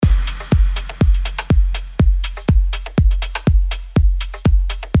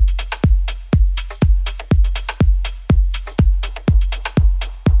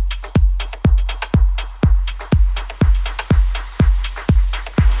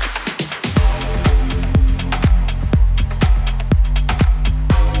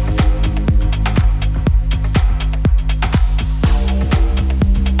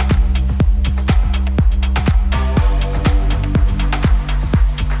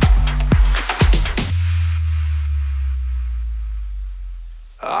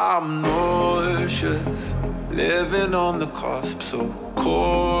I'm nauseous, living on the cusp, so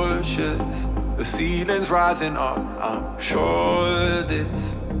cautious. The ceiling's rising up, I'm sure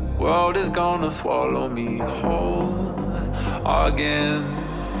this world is gonna swallow me whole again.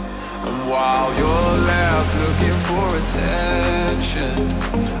 And while you're left looking for attention,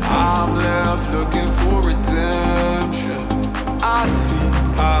 I'm left looking for redemption. I see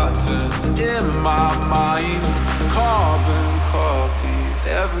patterns in my mind, carbon copies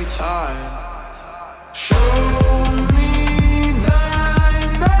every time. Show me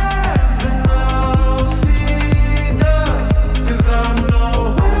diamonds and I'll see dust, 'cause I'm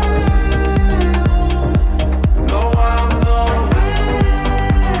nowhere. No, I'm nowhere.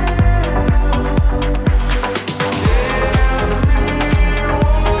 Give me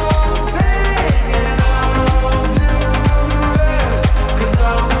one thing and I'll do the rest, 'cause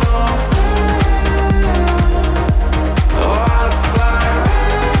I'm nowhere. Oh, I spiral.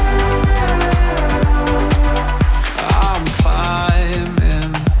 I'm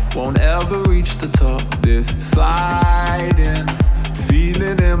climbing, won't ever reach the top. This sliding,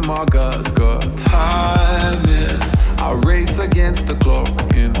 feeling in my guts, got timing. I race against the clock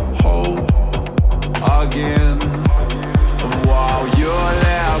in hope again. And while you're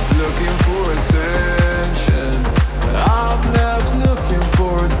left looking for attention, I'm left looking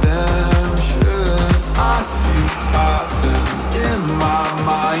for redemption. I see patterns in my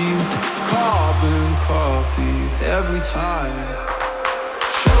mind, carbon copies every time.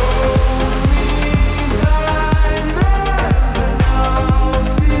 Show me diamonds and I'll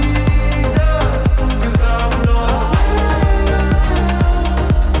see dust, 'cause I'm nowhere.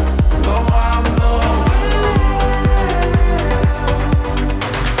 No, I'm nowhere.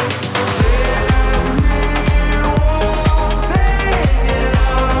 Give me one thing and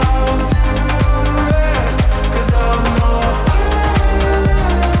I'll do the rest, 'cause I'm nowhere.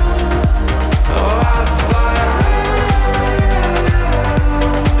 Oh, I spiral.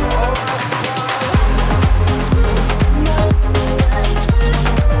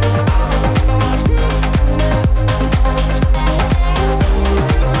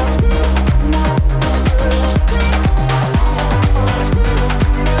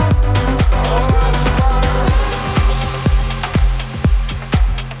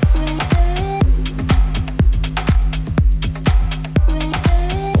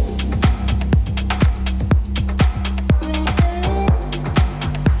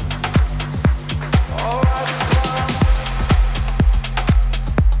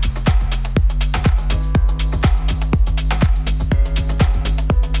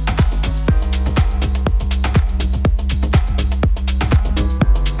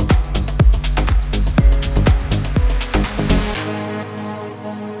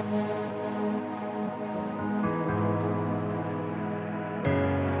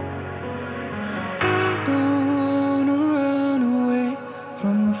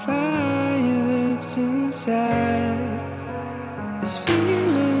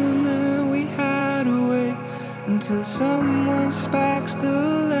 Until someone sparks the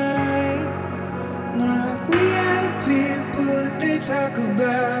light. Now we are the people that they talk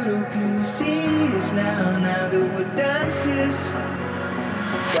about. Oh, can you see us now? Now that we're dancers,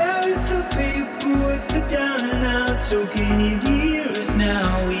 we're with the people with the down and out. So can you hear us now?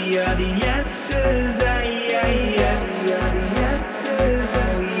 We are the answers. Aye, aye, aye. We are the answers.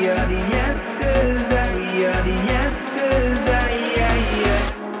 We are the answers. We are the answers. Aye, aye, aye.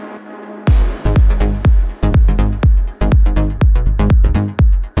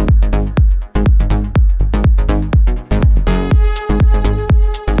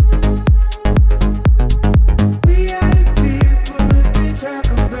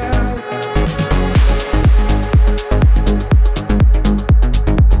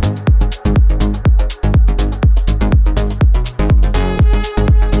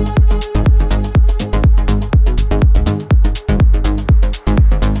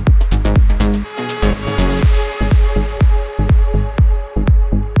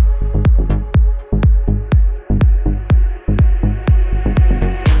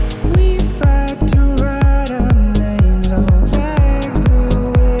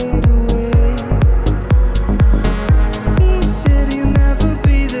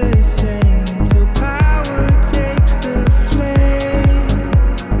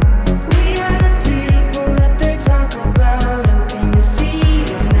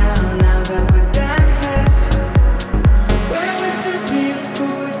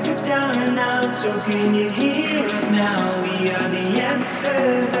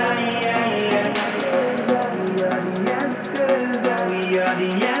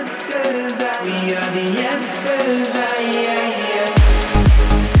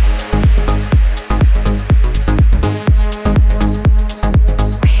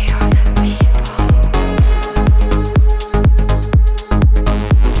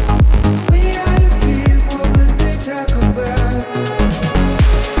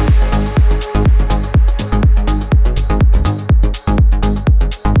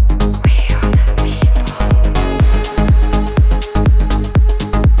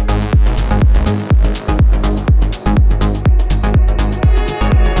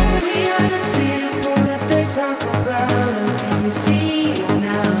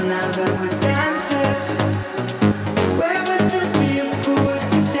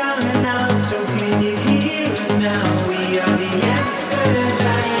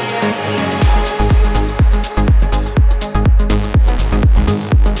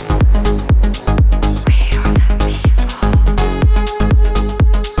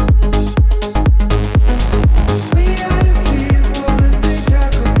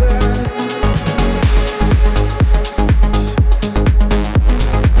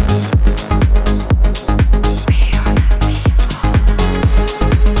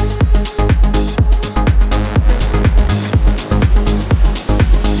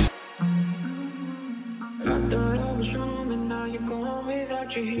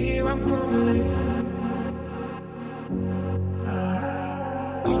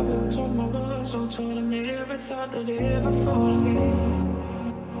 built up my walls so tall, I never thought that I'd ever fall again.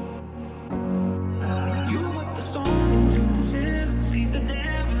 You put the storm into the seven seas, the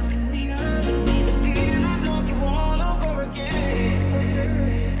devil in the eyes of me, but still I love you all over again.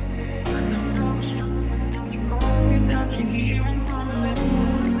 I know I was strong, but now you're gone. Without you here, I'm crumbling.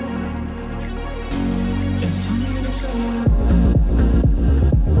 Just tell me when it's over.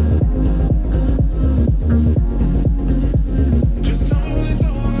 Just tell me when it's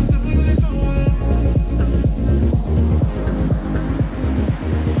over. Tell me when it's over.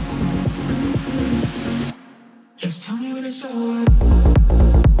 Just tell me when it's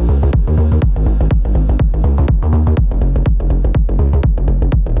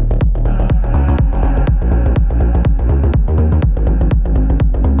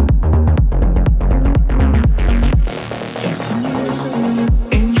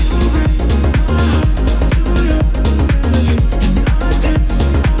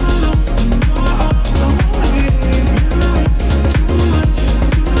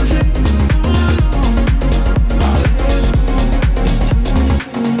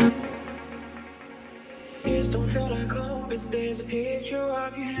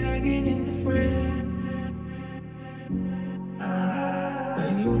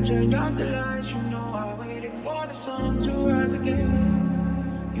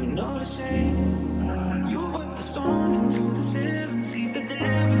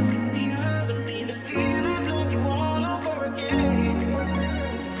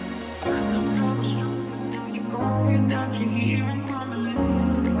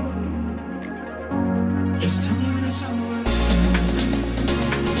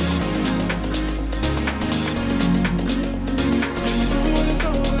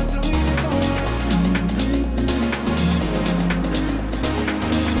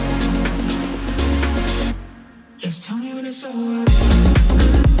over.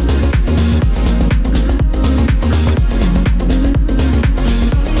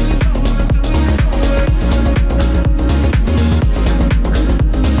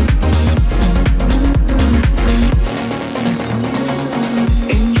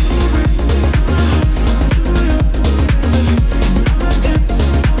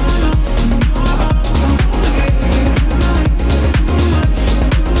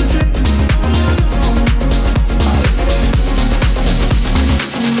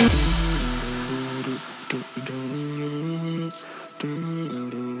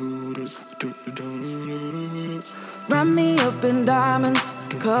 Wrap me up in diamonds,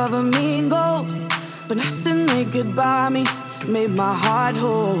 cover me in gold, but nothing they could buy me made my heart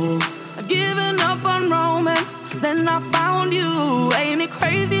whole. I'd given up on romance, then I found you. Ain't it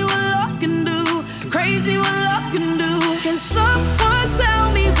crazy what love can do? Crazy what love can do. Can someone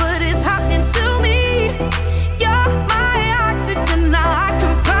tell me what is happening to me? You're my oxygen, now I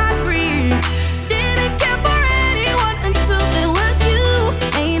can find breathe. Didn't care for anyone until there was you.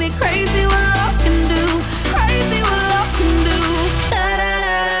 Ain't it crazy what love can do? Crazy what love can do. Da da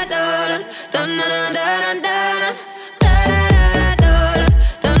da da da da da da da da.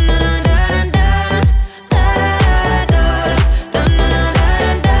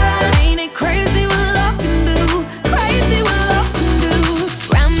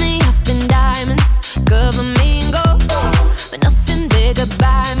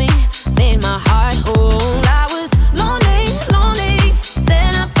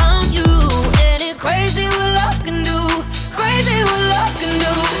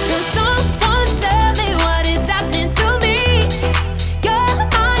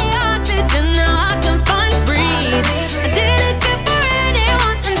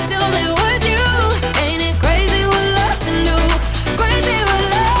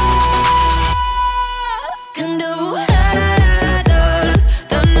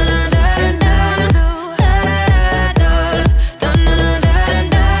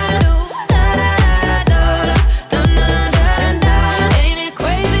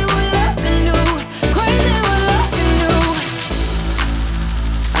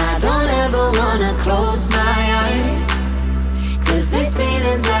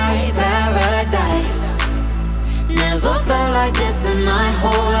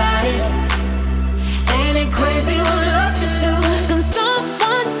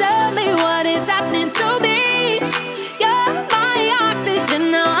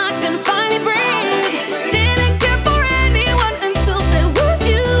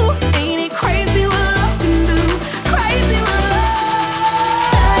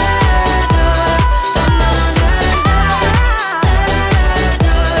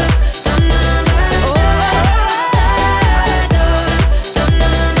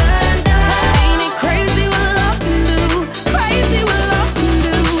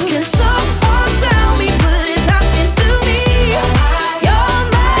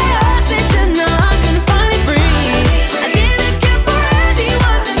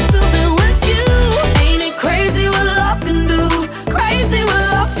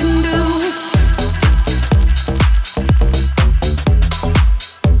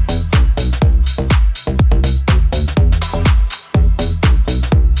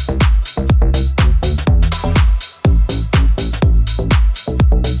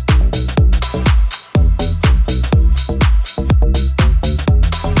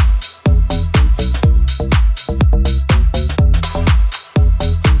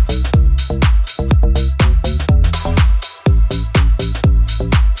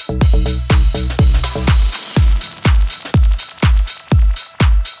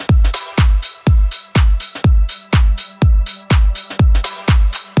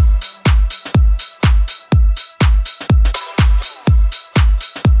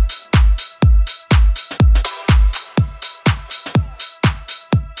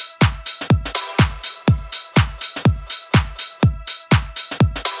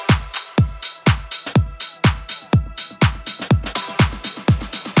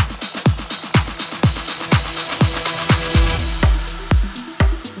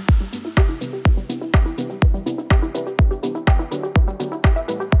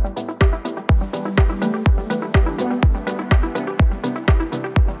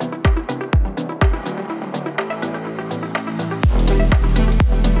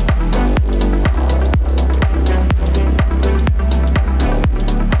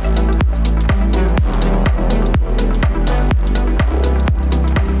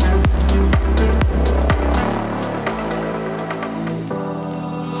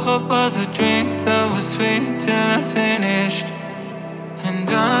 was a drink that was sweet till I finished, and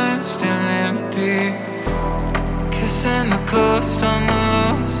I'm still empty. Kissing the coast on the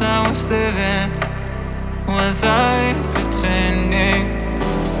lows I was living. Was I pretending?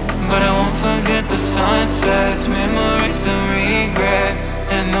 But I won't forget the sunsets, memories and regrets,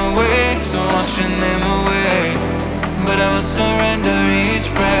 and the waves are washing them away. But I will surrender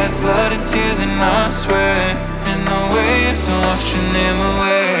each breath, blood and tears and I sweat, and the waves are washing them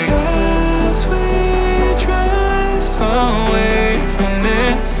away. As we drive away from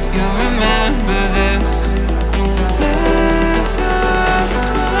this, you'll remember this. There's a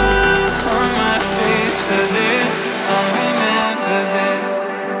smile on my face for this, I'll remember this.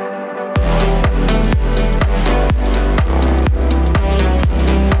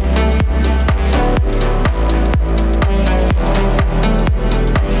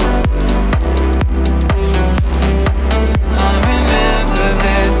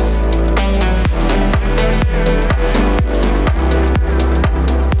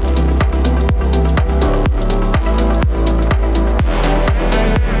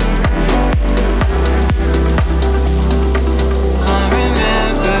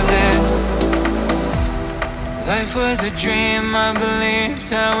 Life was a dream I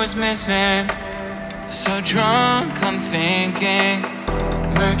believed I was missing. So drunk I'm thinking,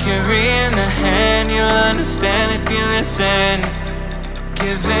 Mercury in the hand, you'll understand if you listen.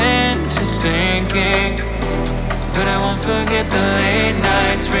 Give in to sinking, but I won't forget the late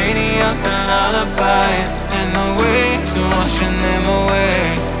nights, radio, the lullabies, and the waves are washing them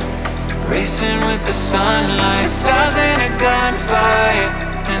away. Racing with the sunlight, stars in a gunfight,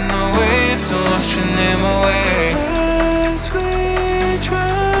 and the waves are washing them away. As we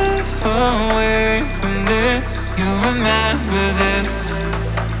drive away from this, you'll remember this.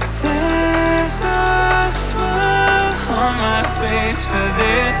 There's a smile on my face for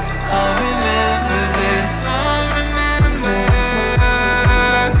this, I'll remember this. I'll remember,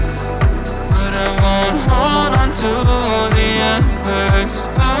 but I won't hold on to the embers.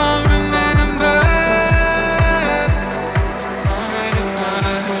 I'll remember.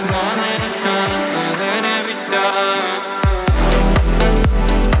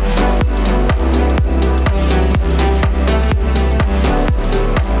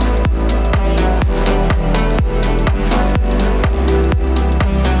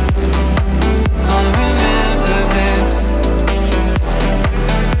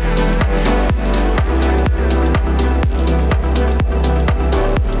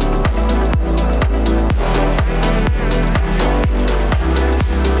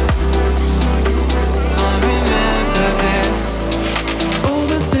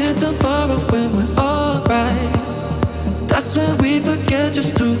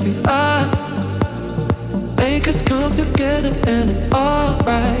 Just who we are, make us come together and it's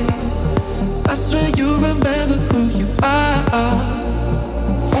alright. I swear you remember who you are.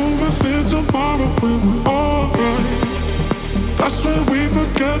 Overthink tomorrow when we're alright. That's when we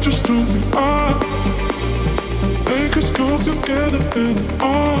forget just who we are. Make us come together and it's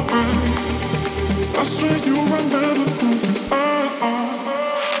alright. I swear you remember who you are.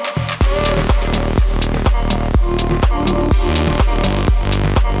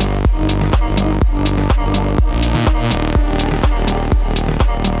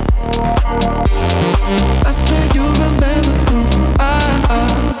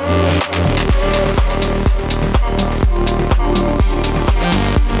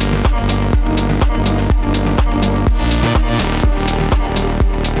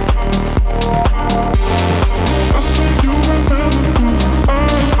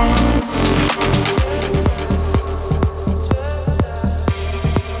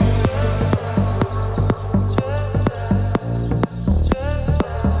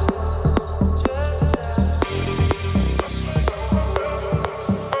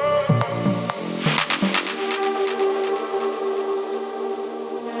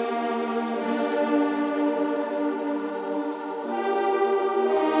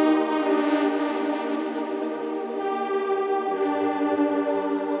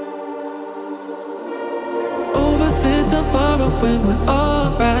 Tomorrow when we're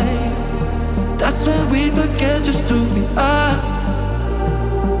alright, that's when we forget just who we are.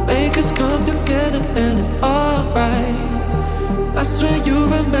 Make us come together and it's alright. I swear you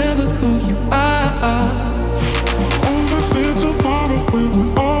remember who you are. Overthink tomorrow when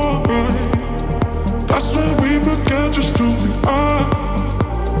we're alright. That's when we forget just who we are.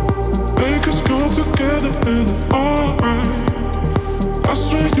 Make us come together and it's alright. I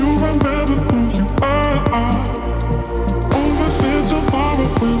swear you remember who you are. Overthink tomorrow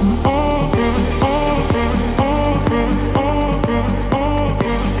when we're alright, alright, alright, alright,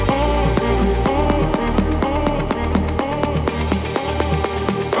 alright, alright.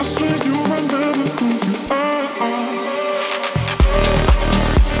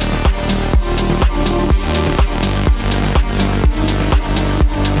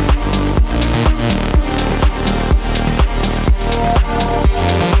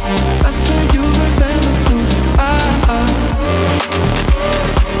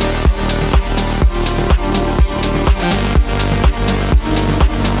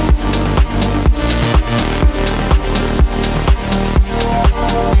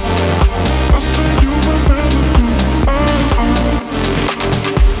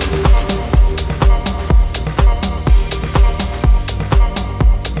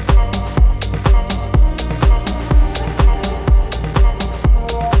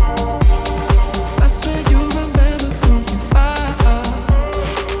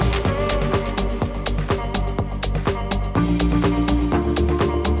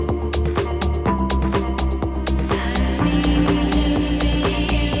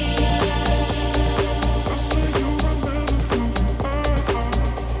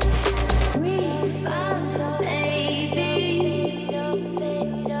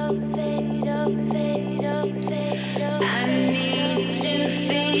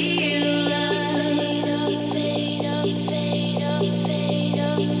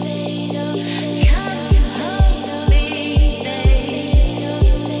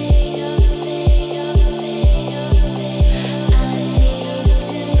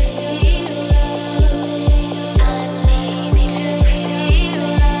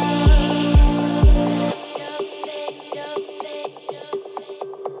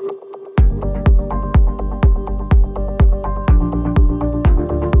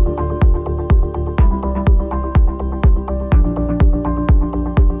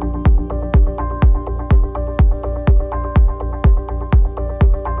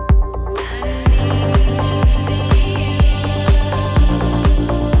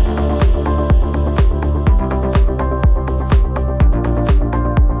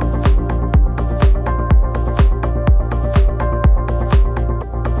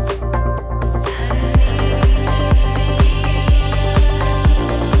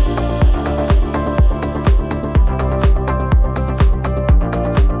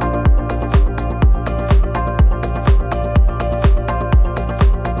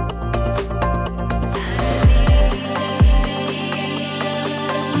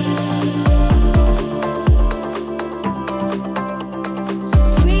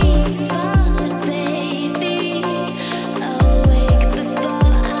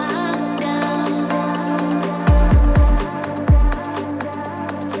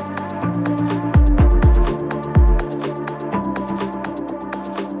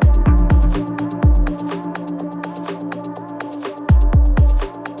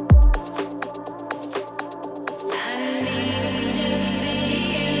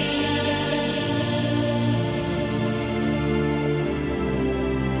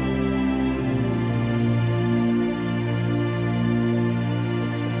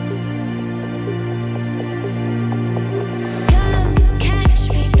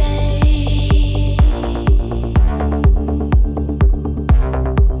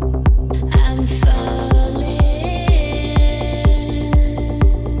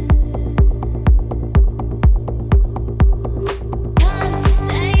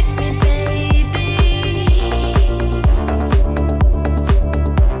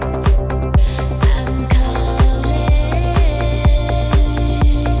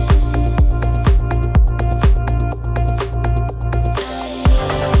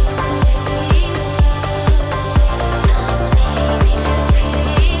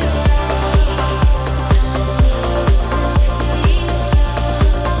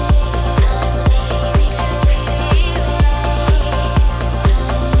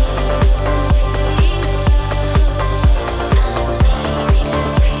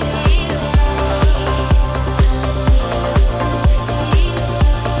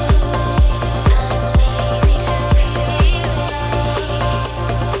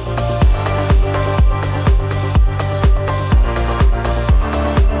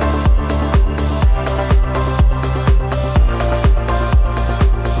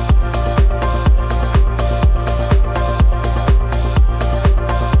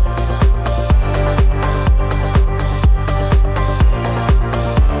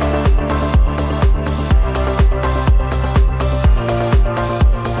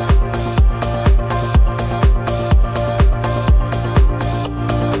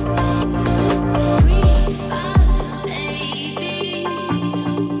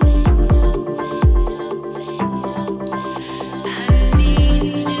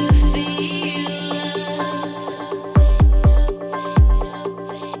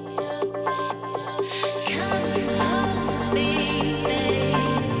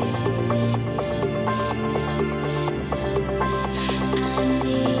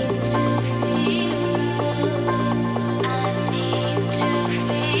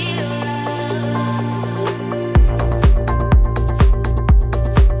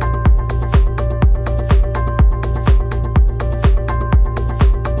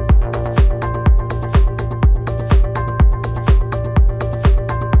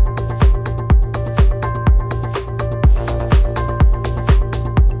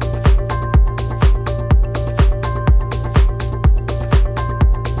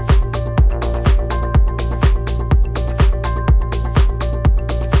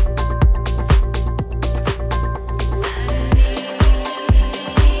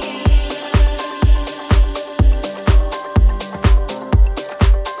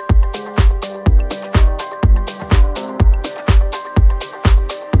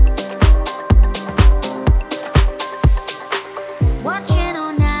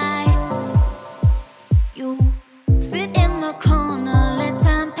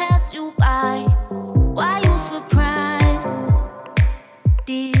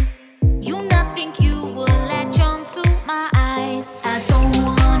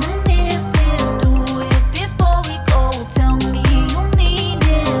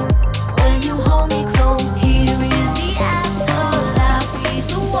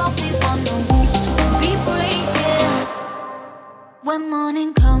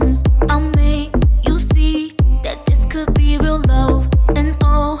 morning comes, I'll make you see that this could be real love and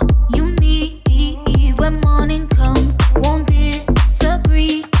all you need. When morning comes, won't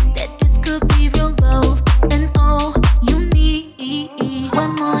disagree that this could be real love and all you need.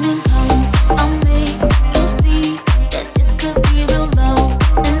 When morning comes, I'll make you see that this could be real love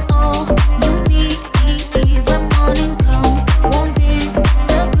and all you need. When morning comes, won't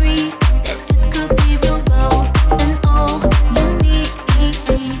disagree that this could be real love and all you need.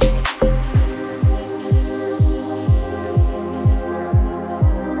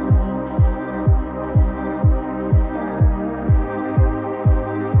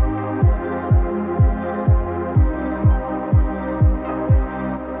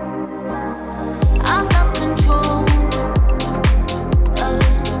 I lost control.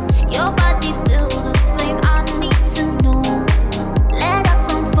 Your body feel the same. I need to know. Let us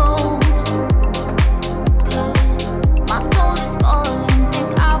unfold. 'Cause my soul is falling.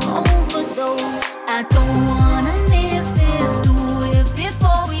 Think I've overdosed. I don't wanna miss this. Do it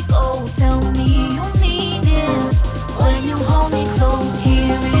before we go. Tell me you need it when you hold me close.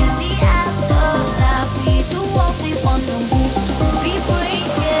 Here in the afterlife, we do what we want. No rules to be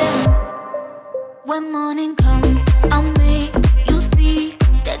breaking. When morning comes, I'll make you see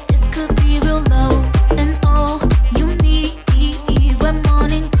that this could be real love and all you need. When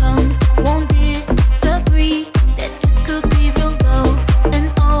morning comes, won't disagree that this could be real love and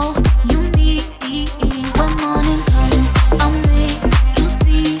all you need. When morning comes, I'll make you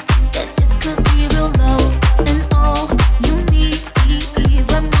see that this could be real love and all you need.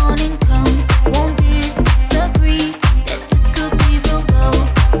 When morning comes, won't disagree that this could be real love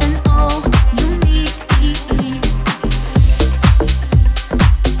and all you need.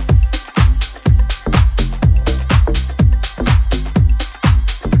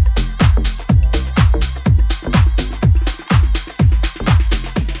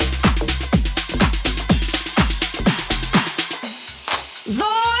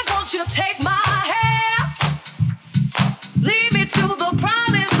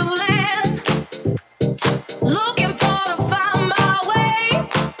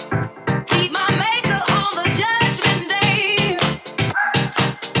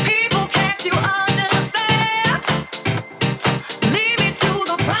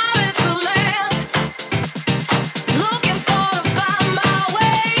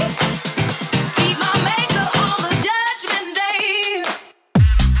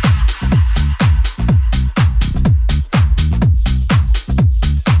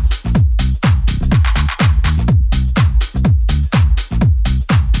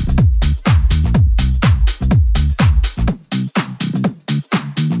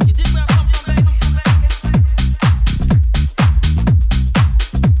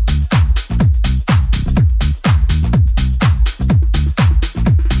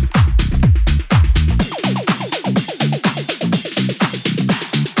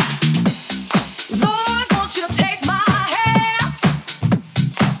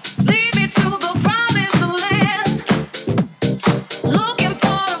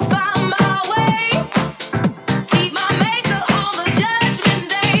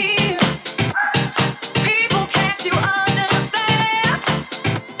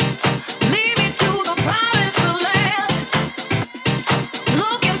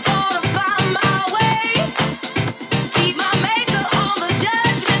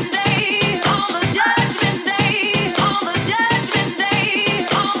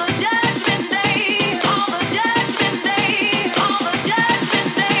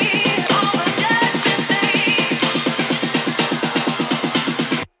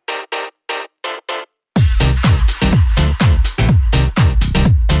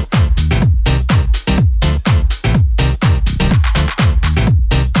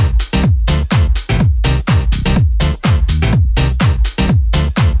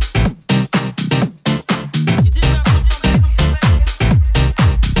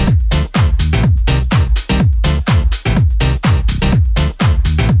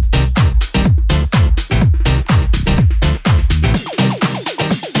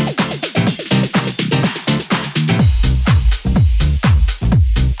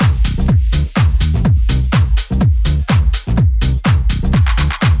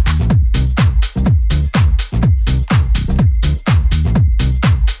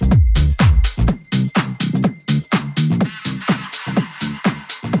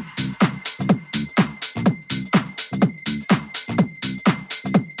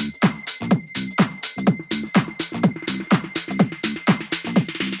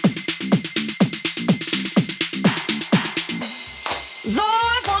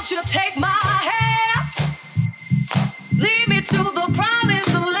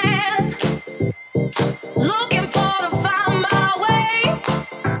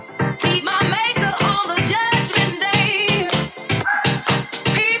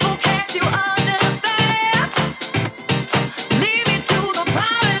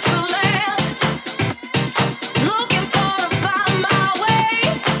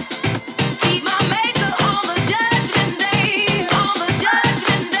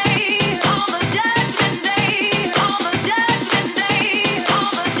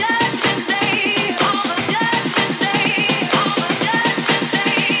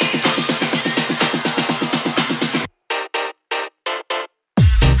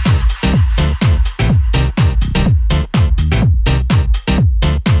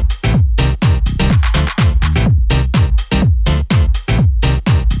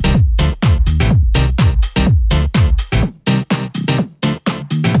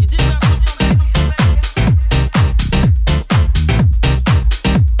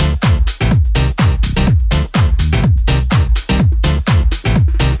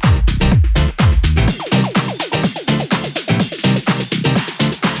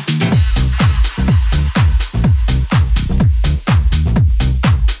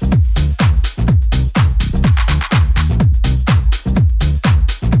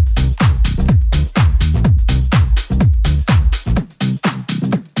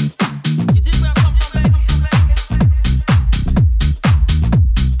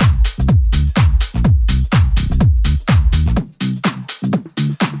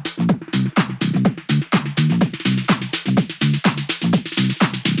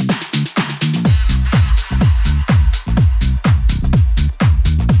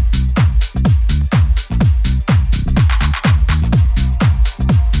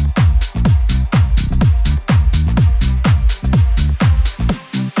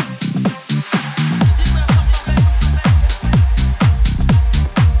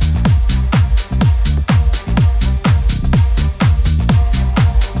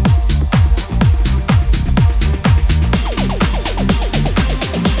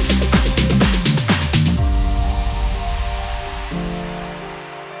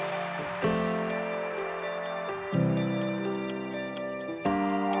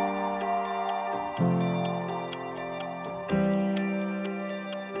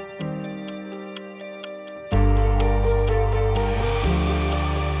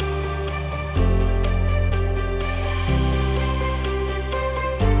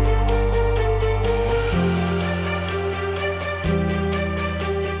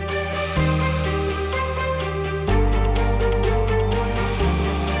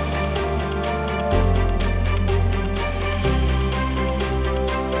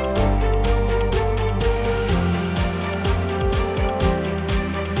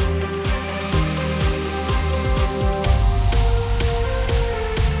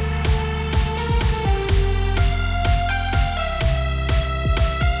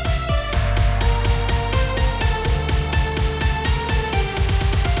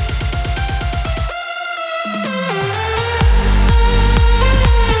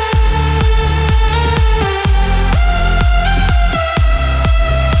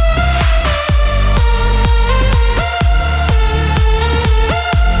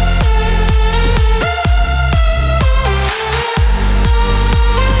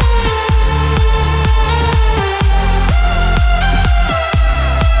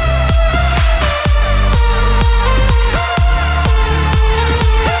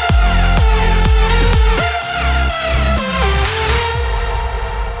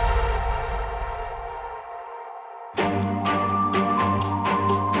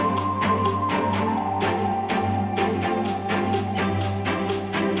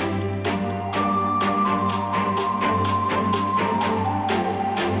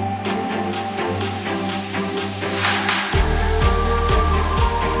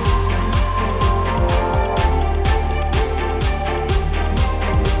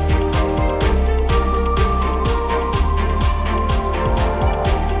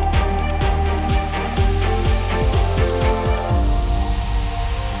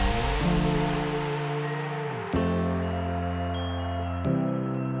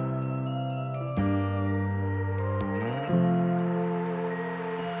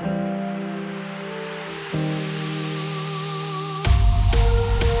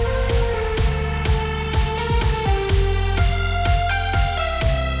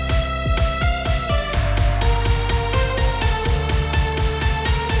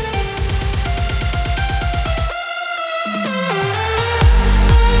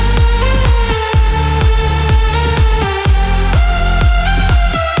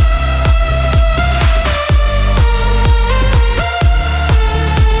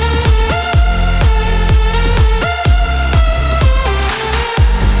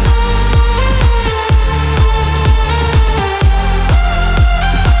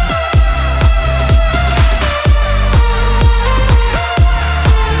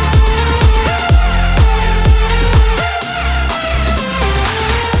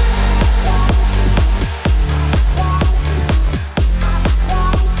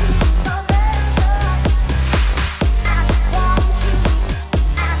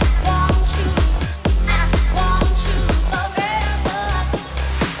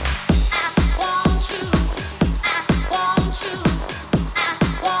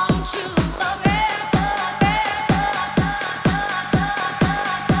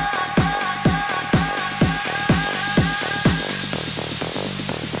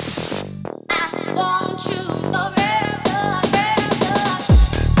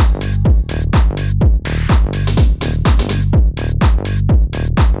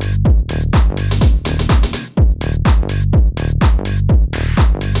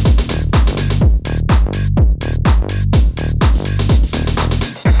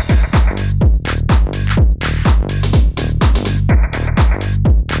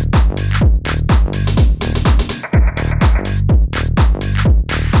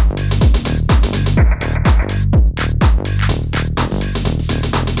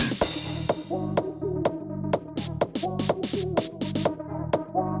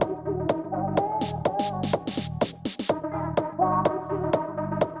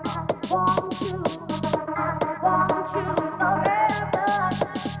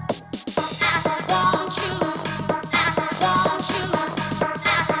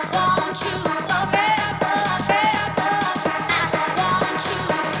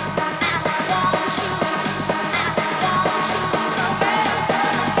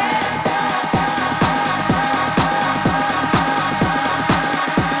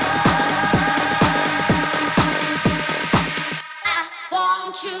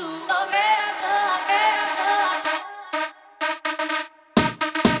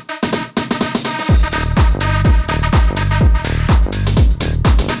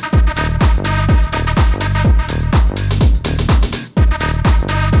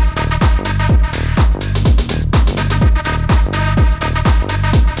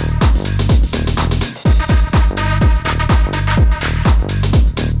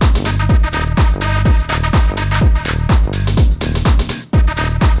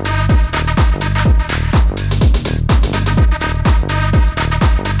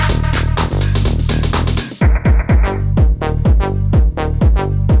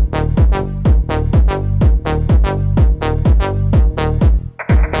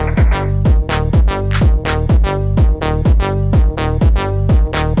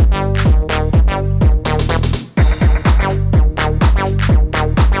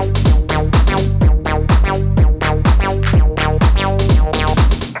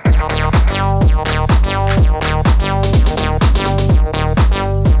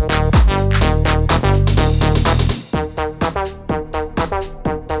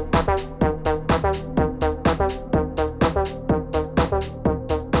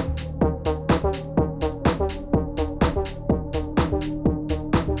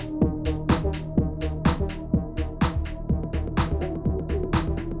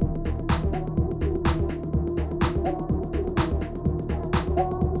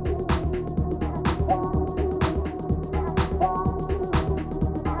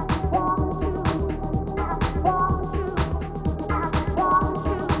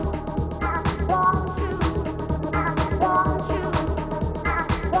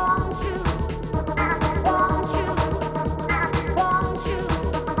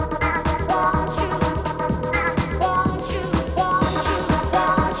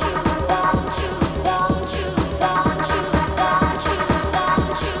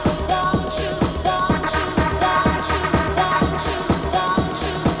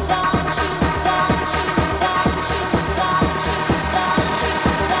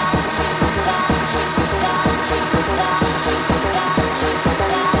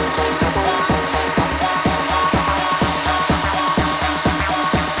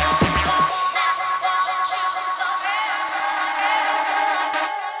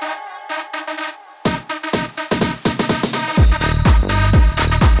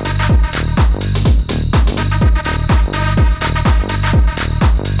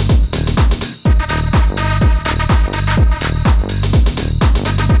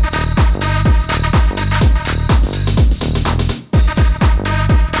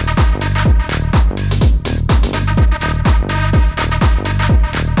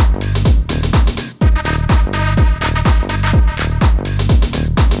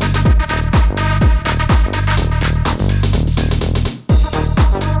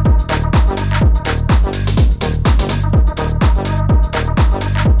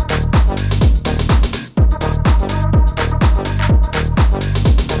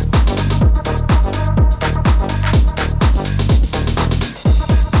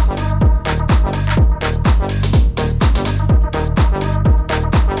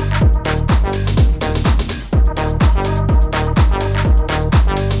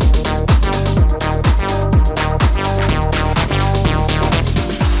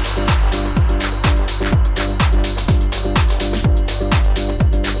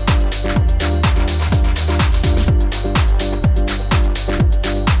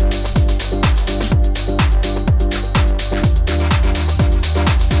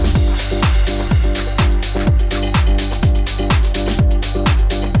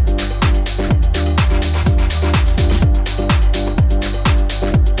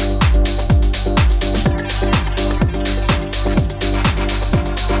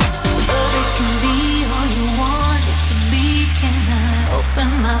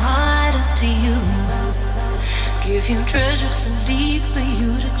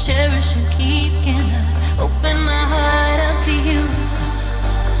 should keep. Can I open my heart up to you?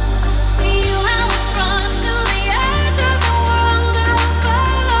 You have a front to the edge of the world, and I'll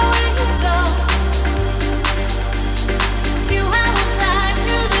follow where you go. You have a flight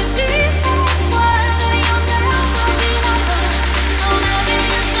through the deepest water, you'll never be alone. No loving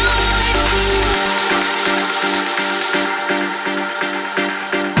is only you.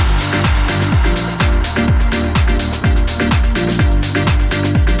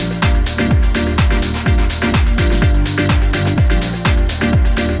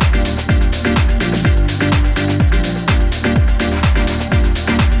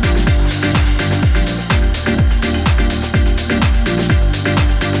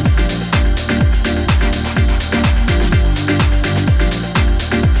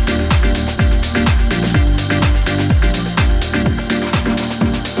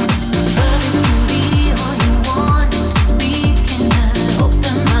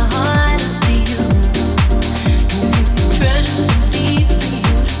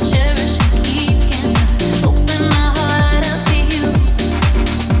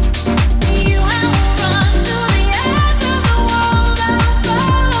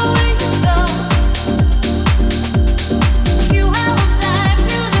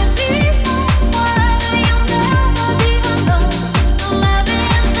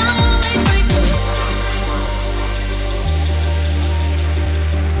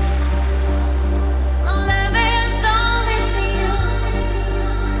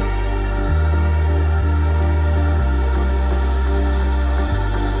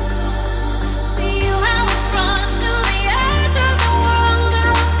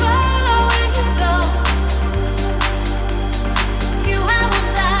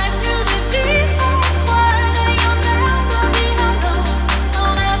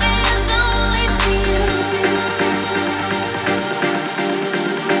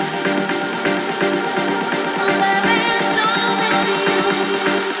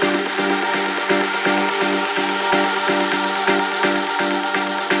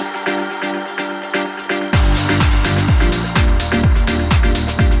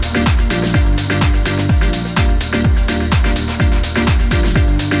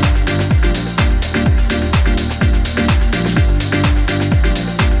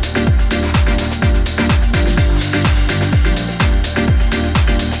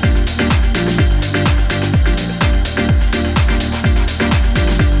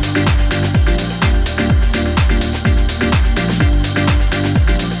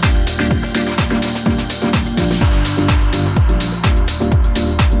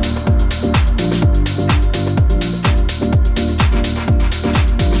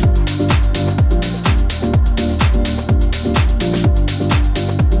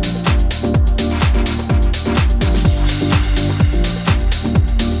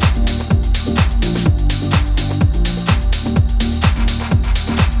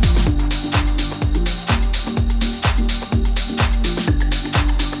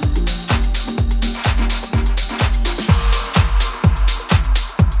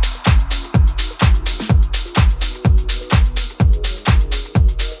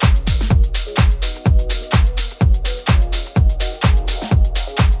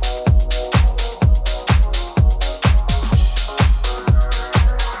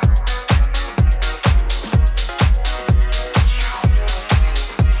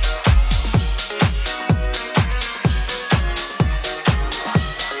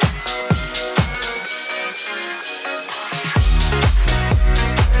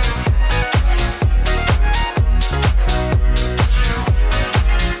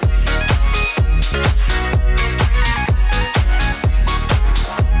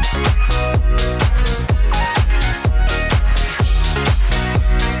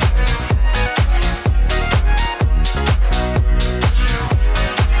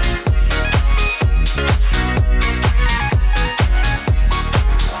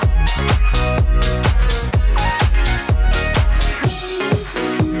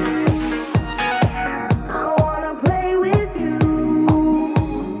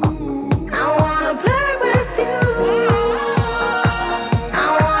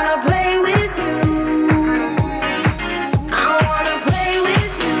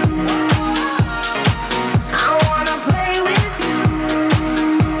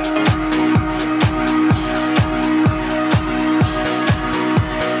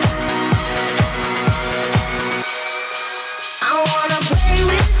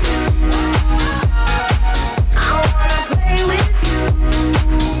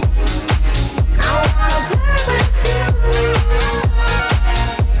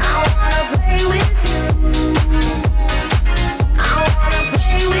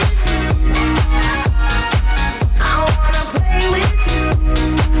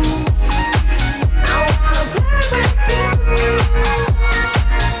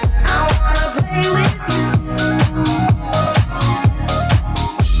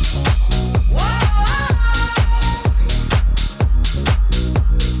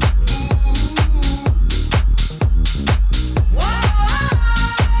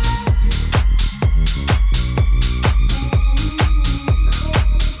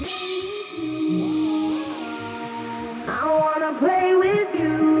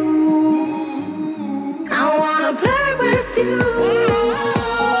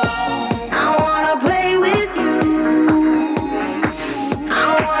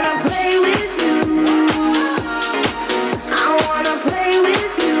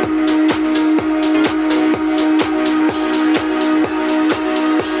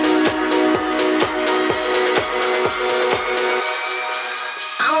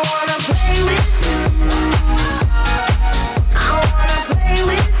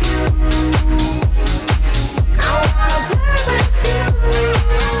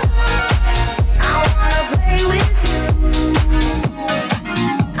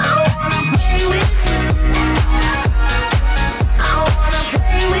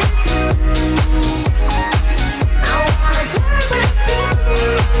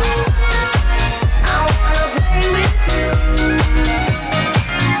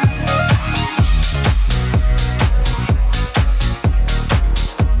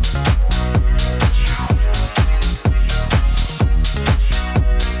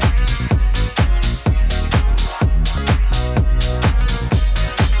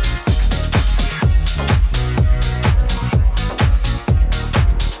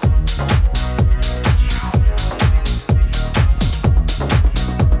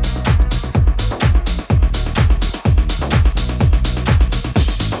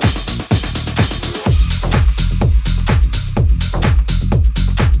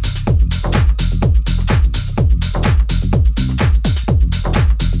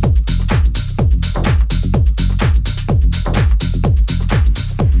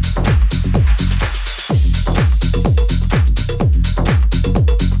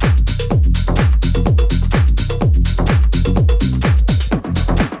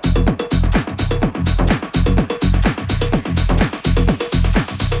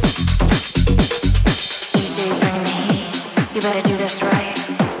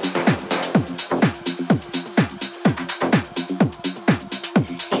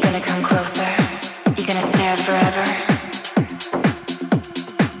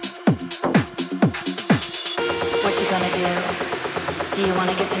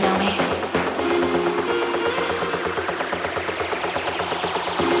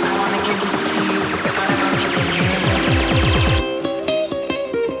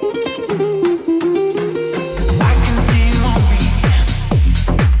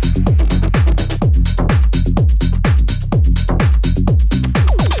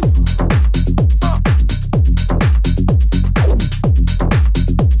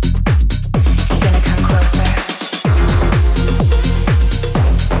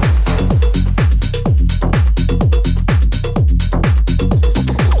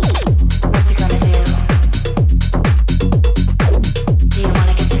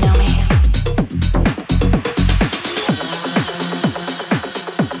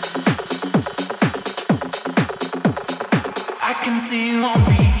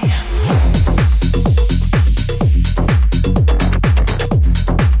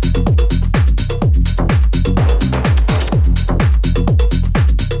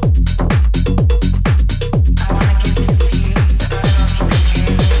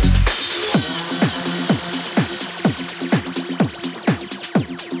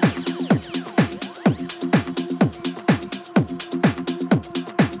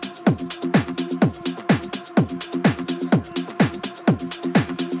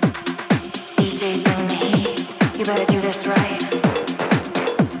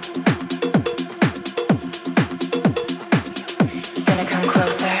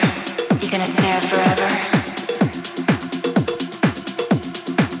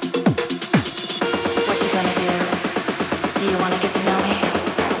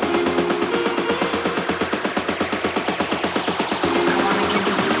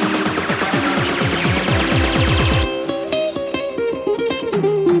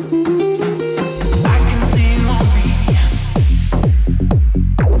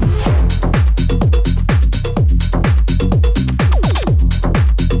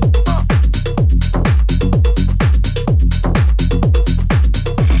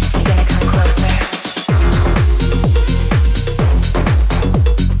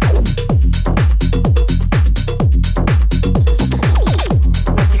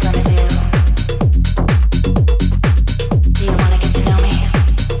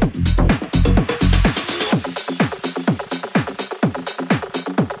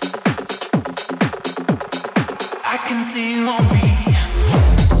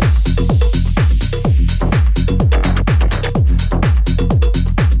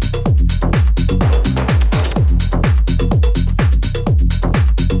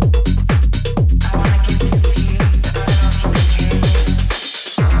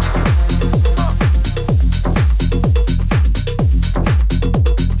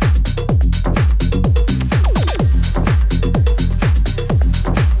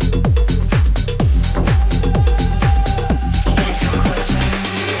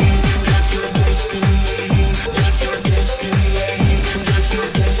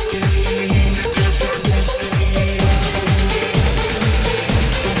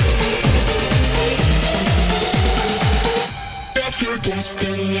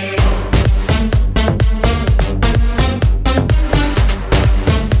 destiny.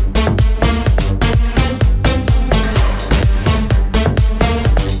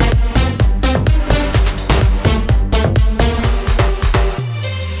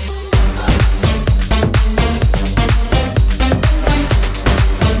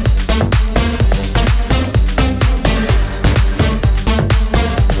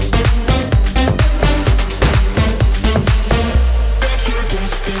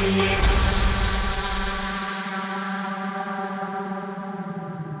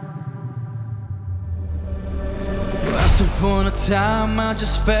 Once upon a time I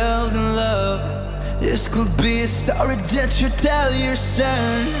just fell in love. This could be a story that you tell your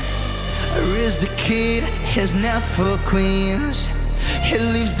son. I raised a kid, he's not for queens. He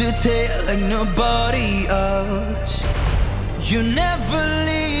lives the tale like nobody else. You never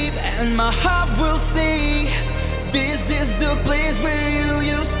leave and my heart will see. This is the place where you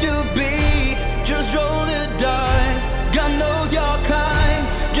used to be. Just roll the dice, God knows your kind.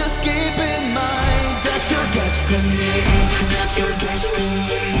 Just keep in mind that's your destiny. That's your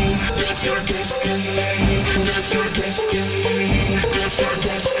destiny. That's your destiny. That's your destiny. That's your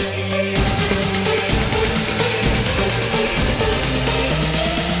destiny.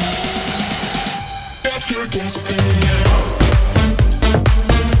 That's your destiny.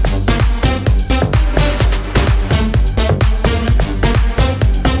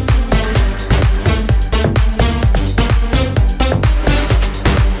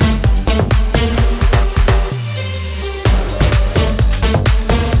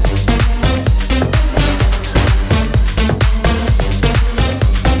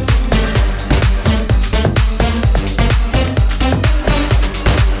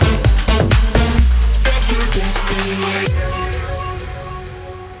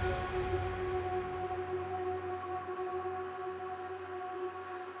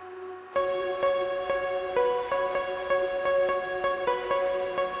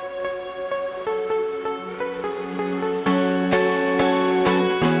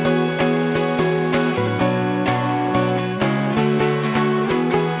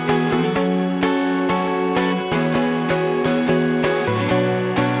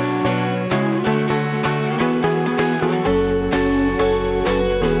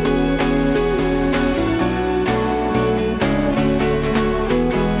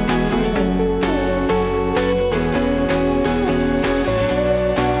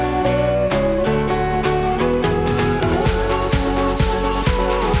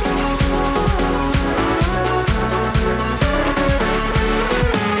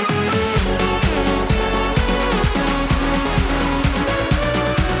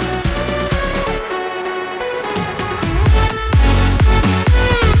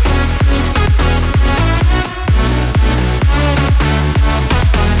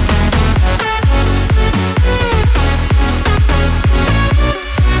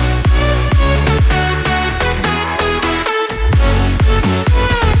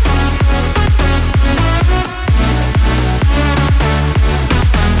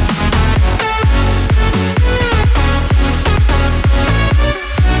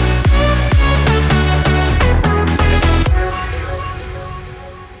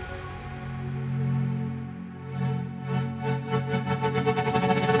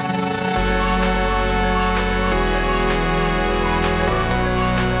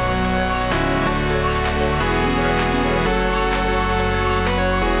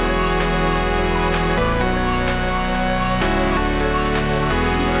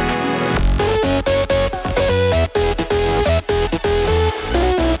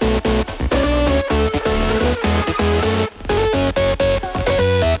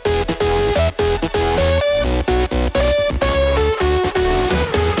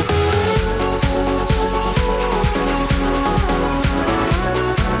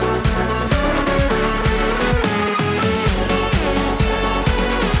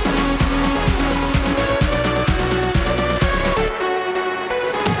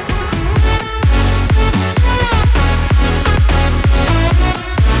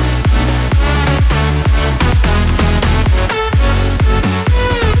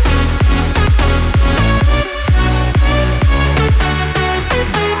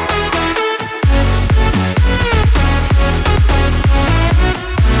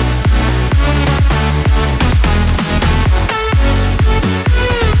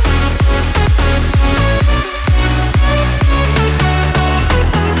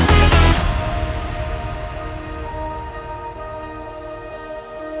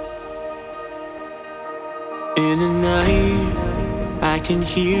 In the night, I can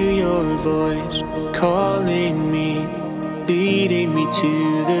hear your voice calling me. leading me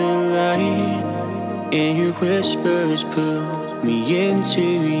to the light. And your whispers pull me into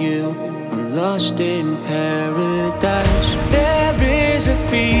you. I'm lost in paradise. There is a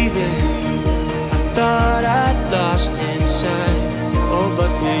feeling I thought I'd lost inside. Oh,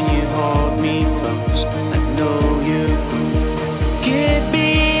 but when you hold me close, I know you give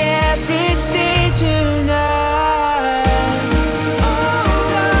me everything tonight.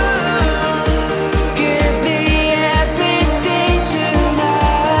 Give me everything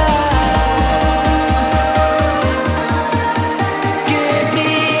tonight. Give me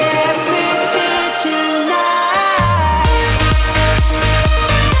everything tonight.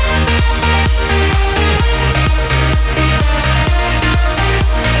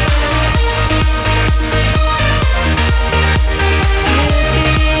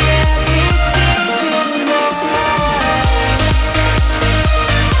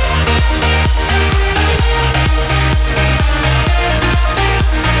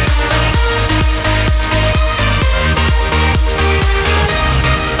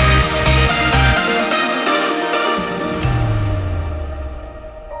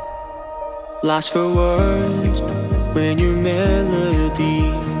 Lost for words when your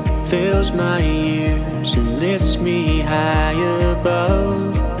melody fills my ears and lifts me high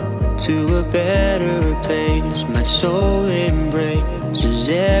above to a better place. My soul embraces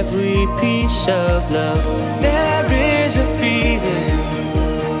every piece of love. There is a feeling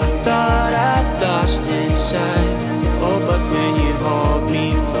I thought I'd lost inside. Oh, but when you hold